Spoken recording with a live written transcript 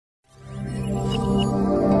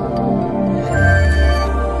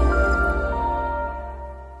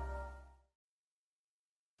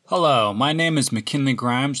Hello, my name is McKinley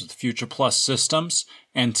Grimes with FuturePlus Systems,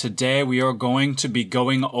 and today we are going to be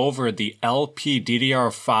going over the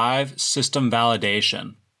LPDDR5 system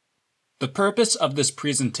validation. The purpose of this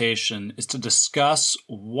presentation is to discuss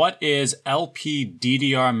what is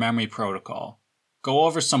LPDDR memory protocol, go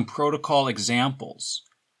over some protocol examples,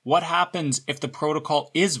 what happens if the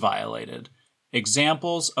protocol is violated,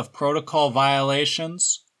 examples of protocol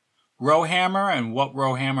violations, Rowhammer and what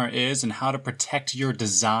Rowhammer is and how to protect your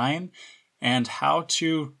design, and how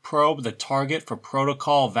to probe the target for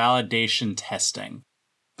protocol validation testing.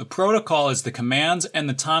 The protocol is the commands and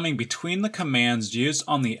the timing between the commands used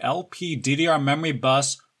on the LPDDR memory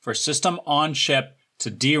bus for system-on-chip to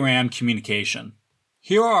DRAM communication.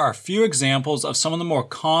 Here are a few examples of some of the more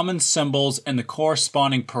common symbols and the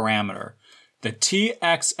corresponding parameter. The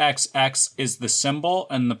TXXX is the symbol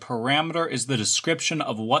and the parameter is the description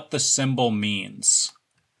of what the symbol means.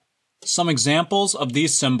 Some examples of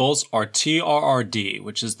these symbols are TRRD,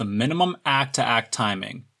 which is the minimum act-to-act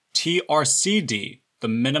timing, TRCD, the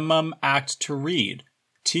minimum act to read,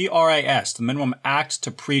 TRAS, the minimum act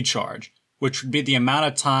to pre-charge, which would be the amount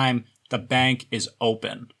of time the bank is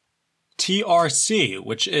open. TRC,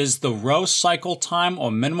 which is the row cycle time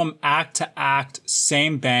or minimum act-to-act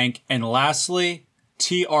same bank. And lastly,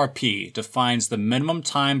 TRP defines the minimum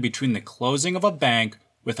time between the closing of a bank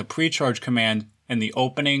with a pre-charge command and the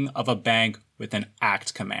opening of a bank with an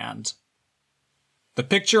act command. The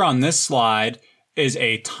picture on this slide is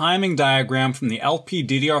a timing diagram from the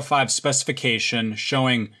LPDDR5 specification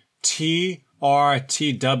showing TRTW,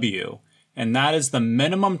 and that is the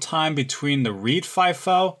minimum time between the read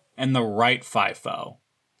FIFO and the write FIFO.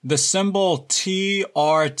 The symbol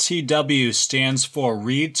TRTW stands for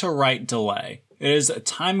read to write delay. It is a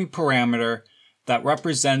timing parameter that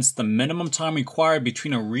represents the minimum time required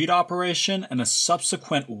between a read operation and a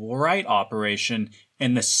subsequent write operation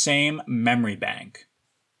in the same memory bank.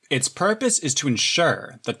 Its purpose is to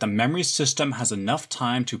ensure that the memory system has enough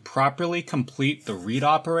time to properly complete the read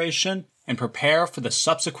operation and prepare for the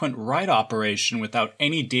subsequent write operation without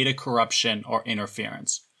any data corruption or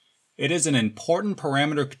interference. It is an important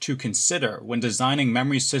parameter to consider when designing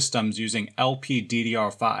memory systems using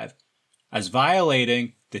LPDDR5, as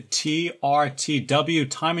violating the TRTW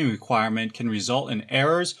timing requirement can result in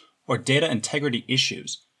errors or data integrity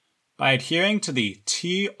issues. By adhering to the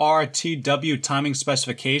TRTW timing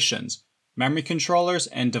specifications, memory controllers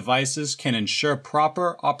and devices can ensure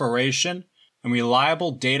proper operation and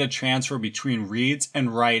reliable data transfer between reads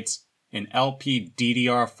and writes in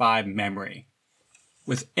LPDDR5 memory.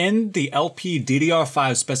 Within the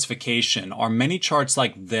LPDDR5 specification are many charts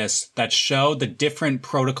like this that show the different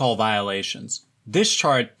protocol violations. This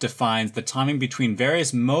chart defines the timing between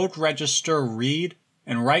various mode register read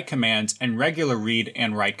and write commands and regular read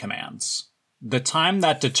and write commands. The time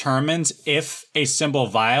that determines if a symbol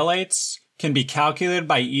violates can be calculated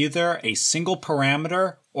by either a single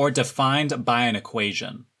parameter or defined by an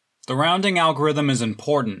equation. The rounding algorithm is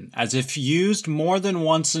important, as if used more than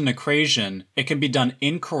once in an equation, it can be done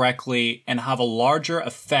incorrectly and have a larger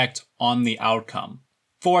effect on the outcome.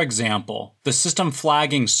 For example, the system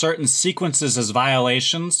flagging certain sequences as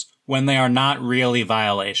violations when they are not really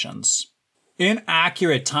violations.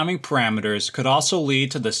 Inaccurate timing parameters could also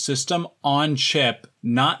lead to the system on chip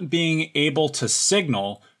not being able to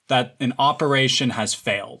signal that an operation has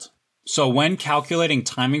failed. So when calculating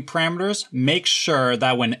timing parameters, make sure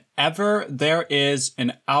that whenever there is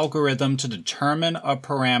an algorithm to determine a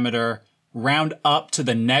parameter, round up to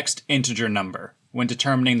the next integer number when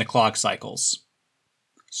determining the clock cycles.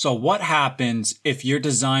 So what happens if your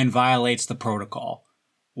design violates the protocol?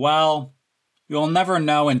 Well, you'll never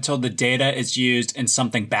know until the data is used and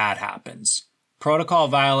something bad happens. Protocol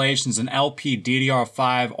violations in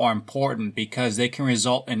LPDDR5 are important because they can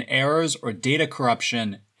result in errors or data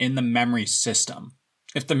corruption in the memory system.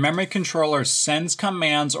 If the memory controller sends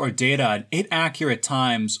commands or data at inaccurate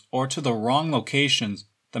times or to the wrong locations,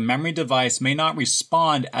 the memory device may not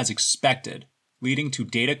respond as expected, leading to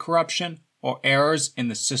data corruption or errors in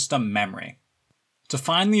the system memory. To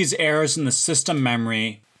find these errors in the system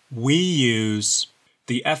memory, we use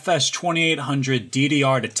the FS2800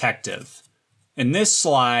 DDR detective. In this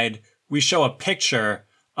slide, we show a picture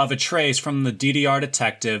of a trace from the DDR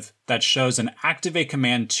detective that shows an activate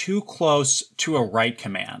command too close to a write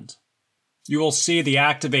command. You will see the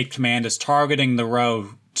activate command is targeting the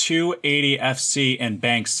row 280FC in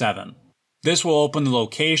bank 7. This will open the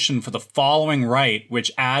location for the following write,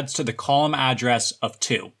 which adds to the column address of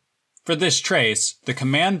 2. For this trace, the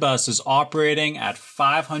command bus is operating at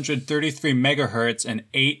 533 MHz in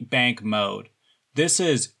 8 bank mode. This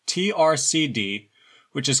is TRCD,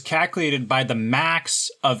 which is calculated by the max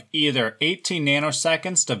of either 18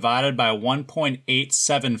 nanoseconds divided by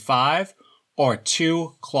 1.875 or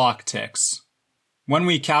 2 clock ticks. When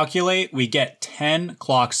we calculate, we get 10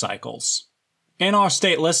 clock cycles. In our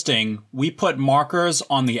state listing, we put markers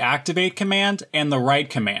on the activate command and the write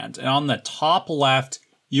command, and on the top left,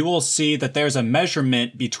 you will see that there's a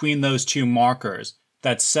measurement between those two markers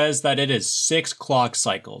that says that it is 6 clock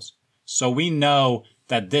cycles. So we know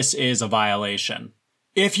that this is a violation.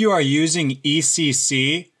 If you are using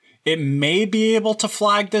ECC, it may be able to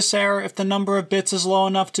flag this error if the number of bits is low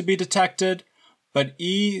enough to be detected, but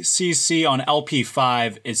ECC on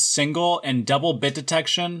LP5 is single and double bit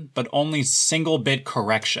detection, but only single bit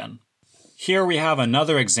correction. Here we have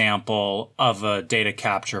another example of a data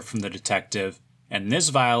capture from the detective, and this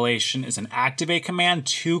violation is an activate command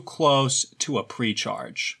too close to a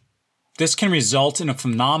precharge. This can result in a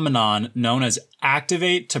phenomenon known as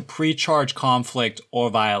activate to precharge conflict or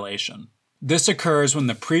violation. This occurs when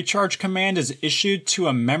the precharge command is issued to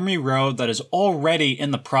a memory row that is already in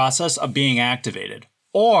the process of being activated,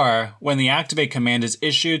 or when the activate command is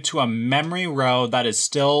issued to a memory row that is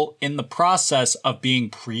still in the process of being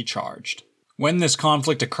precharged. When this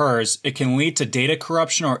conflict occurs, it can lead to data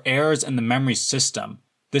corruption or errors in the memory system.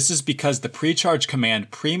 This is because the precharge command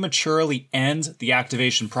prematurely ends the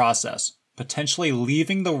activation process, potentially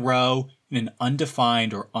leaving the row in an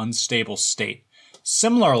undefined or unstable state.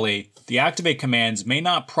 Similarly, the activate commands may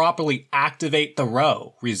not properly activate the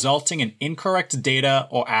row, resulting in incorrect data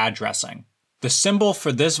or addressing. The symbol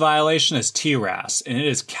for this violation is TRAS, and it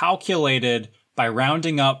is calculated by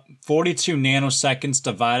rounding up 42 nanoseconds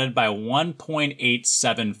divided by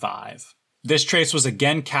 1.875. This trace was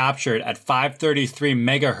again captured at 533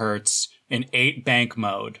 MHz in 8-bank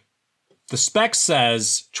mode. The spec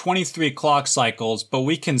says 23 clock cycles, but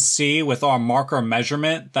we can see with our marker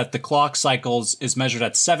measurement that the clock cycles is measured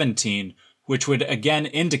at 17, which would again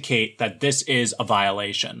indicate that this is a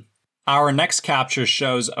violation. Our next capture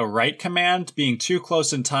shows a write command being too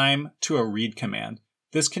close in time to a read command.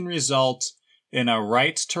 This can result in a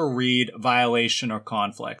write to read violation or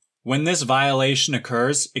conflict. When this violation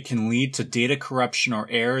occurs, it can lead to data corruption or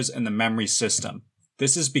errors in the memory system.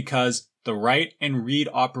 This is because the write and read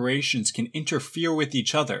operations can interfere with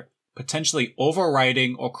each other, potentially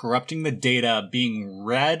overwriting or corrupting the data being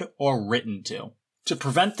read or written to. To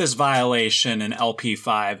prevent this violation in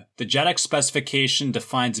LP5, the JEDEC specification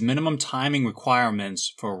defines minimum timing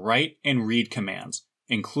requirements for write and read commands,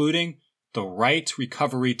 including the write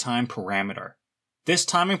recovery time parameter. This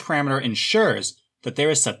timing parameter ensures that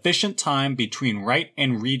there is sufficient time between write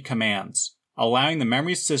and read commands, allowing the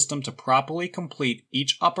memory system to properly complete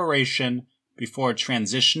each operation before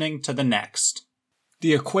transitioning to the next.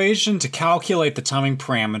 The equation to calculate the timing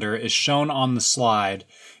parameter is shown on the slide,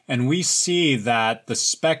 and we see that the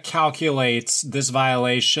spec calculates this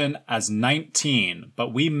violation as 19,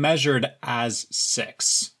 but we measured as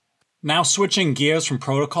 6. Now switching gears from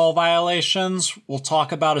protocol violations, we'll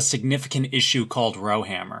talk about a significant issue called row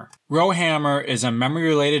hammer. Row hammer is a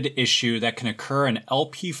memory-related issue that can occur in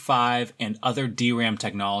LP5 and other DRAM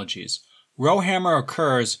technologies. Row hammer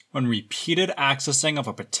occurs when repeated accessing of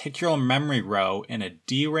a particular memory row in a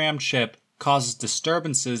DRAM chip causes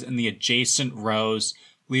disturbances in the adjacent rows,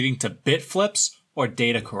 leading to bit flips or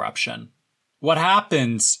data corruption. What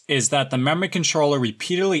happens is that the memory controller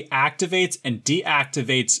repeatedly activates and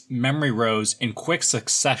deactivates memory rows in quick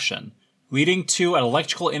succession, leading to an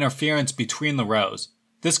electrical interference between the rows.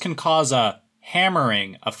 This can cause a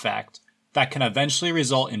hammering effect that can eventually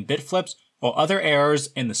result in bit flips or other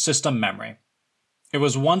errors in the system memory. It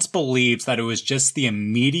was once believed that it was just the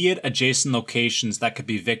immediate adjacent locations that could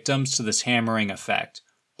be victims to this hammering effect,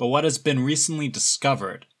 but what has been recently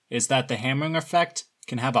discovered is that the hammering effect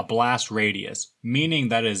can have a blast radius, meaning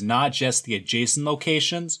that it is not just the adjacent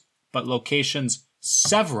locations, but locations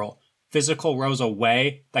several physical rows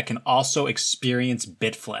away that can also experience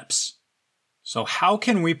bit flips. So how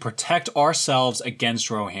can we protect ourselves against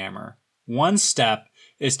row hammer? One step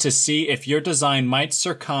is to see if your design might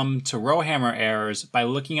succumb to row hammer errors by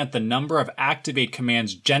looking at the number of activate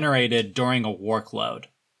commands generated during a workload.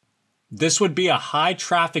 This would be a high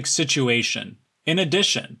traffic situation. In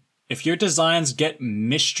addition, if your designs get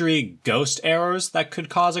mystery ghost errors that could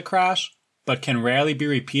cause a crash, but can rarely be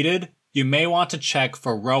repeated, you may want to check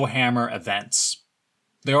for row hammer events.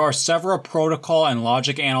 There are several protocol and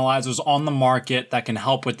logic analyzers on the market that can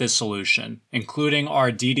help with this solution, including our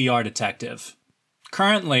DDR detective.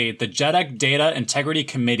 Currently, the JEDEC Data Integrity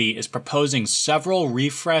Committee is proposing several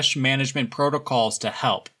refresh management protocols to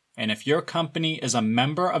help, and if your company is a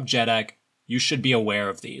member of JEDEC, you should be aware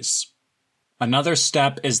of these. Another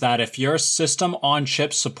step is that if your system on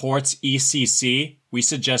chip supports ECC, we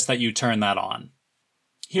suggest that you turn that on.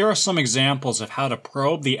 Here are some examples of how to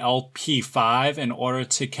probe the LP5 in order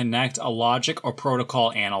to connect a logic or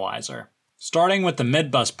protocol analyzer. Starting with the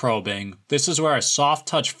mid-bus probing, this is where a soft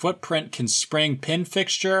touch footprint conspring pin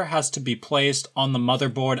fixture has to be placed on the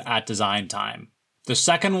motherboard at design time. The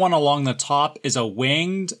second one along the top is a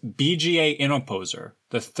winged BGA interposer.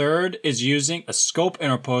 The third is using a scope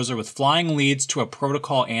interposer with flying leads to a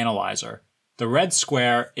protocol analyzer. The red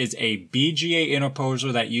square is a BGA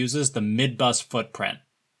interposer that uses the mid-bus footprint.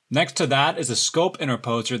 Next to that is a scope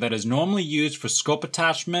interposer that is normally used for scope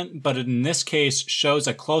attachment, but in this case shows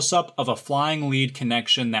a close-up of a flying lead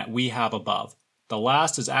connection that we have above. The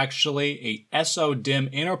last is actually a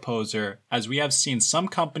SO-DIMM interposer, as we have seen some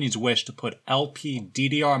companies wish to put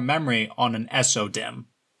LPDDR memory on an SO-DIMM.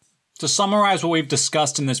 To summarize what we've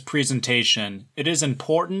discussed in this presentation, it is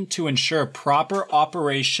important to ensure proper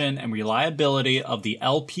operation and reliability of the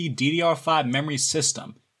LPDDR5 memory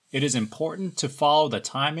system. It is important to follow the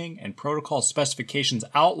timing and protocol specifications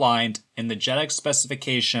outlined in the JEDEC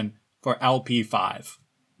specification for LP5.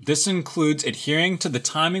 This includes adhering to the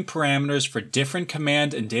timing parameters for different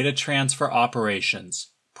command and data transfer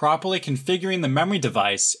operations, properly configuring the memory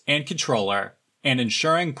device and controller, and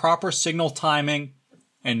ensuring proper signal timing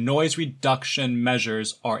and noise reduction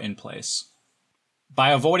measures are in place. By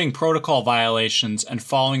avoiding protocol violations and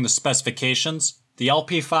following the specifications, the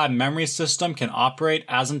LP5 memory system can operate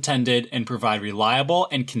as intended and provide reliable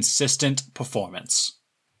and consistent performance.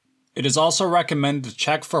 It is also recommended to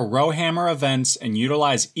check for rowhammer events and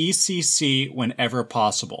utilize ECC whenever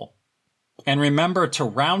possible. And remember to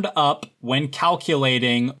round up when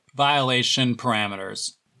calculating violation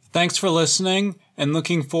parameters. Thanks for listening, and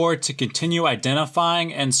looking forward to continue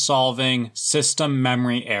identifying and solving system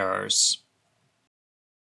memory errors.